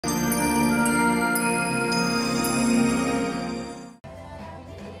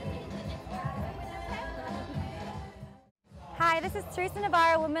This is Theresa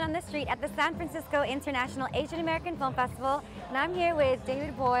Navarro, Women on the Street at the San Francisco International Asian American Film Festival, and I'm here with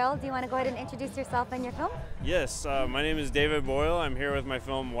David Boyle. Do you want to go ahead and introduce yourself and your film? Yes, my name is David Boyle. I'm here with my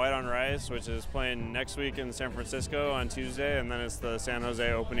film White on Rice, which is playing next week in San Francisco on Tuesday, and then it's the San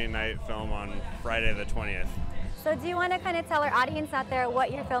Jose opening night film on Friday the 20th. So do you want to kind of tell our audience out there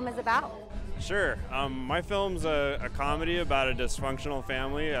what your film is about? Sure. My film's a comedy about a dysfunctional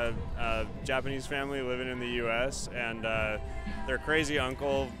family, a Japanese family living in the U.S., and their crazy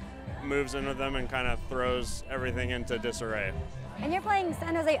uncle moves in with them and kind of throws everything into disarray. And you're playing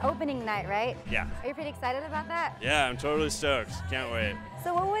San Jose opening night, right? Yeah. Are you pretty excited about that? Yeah, I'm totally stoked. Can't wait.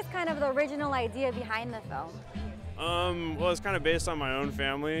 So what was kind of the original idea behind the film? Well, it's kind of based on my own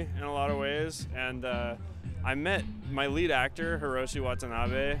family in a lot of ways, and I met my lead actor, Hiroshi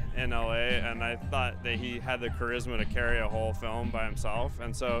Watanabe, in LA, and I thought that he had the charisma to carry a whole film by himself.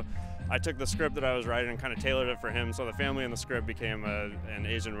 And so I took the script that I was writing and kind of tailored it for him, so the family in the script became an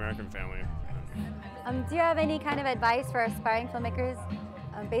Asian American family. Do you have any kind of advice for aspiring filmmakers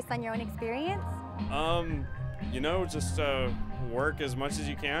based on your own experience? You know, just work as much as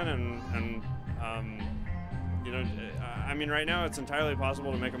you can, and you know, I mean, right now it's entirely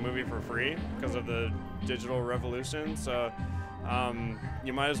possible to make a movie for free because of the digital revolution, so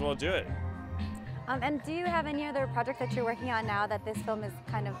you might as well do it. And do you have any other projects that you're working on now that this film is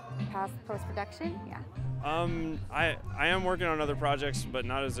kind of past post-production? Yeah. I am working on other projects, but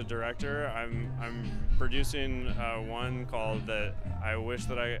not as a director. I'm producing one called I wish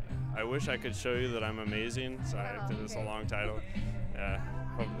I could show you that I'm amazing. So I did this a long title.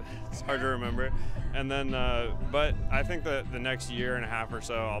 It's hard to remember. And then, but I think that the next year and a half or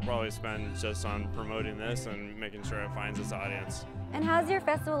so, I'll probably spend just on promoting this and making sure it finds its audience. And how's your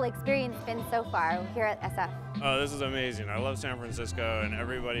festival experience been so far here at SF? Oh, this is amazing. I love San Francisco, and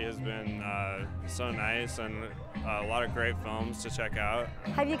everybody has been so nice, and a lot of great films to check out.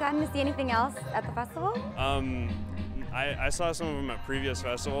 Have you gotten to see anything else at the festival? I saw some of them at previous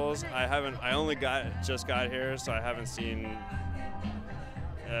festivals. I only just got here, so I haven't seen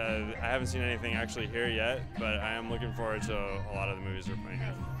anything actually here yet, but I am looking forward to a lot of the movies we're playing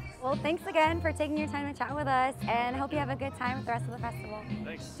here. Well, thanks again for taking your time to chat with us, and I hope you have a good time with the rest of the festival.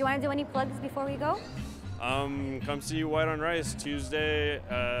 Thanks. Do you want to do any plugs before we go? Come see White on Rice Tuesday,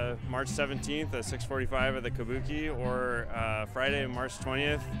 March 17th at 6:45 at the Kabuki, or Friday, March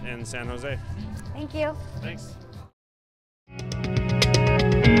 20th in San Jose. Thank you. Thanks.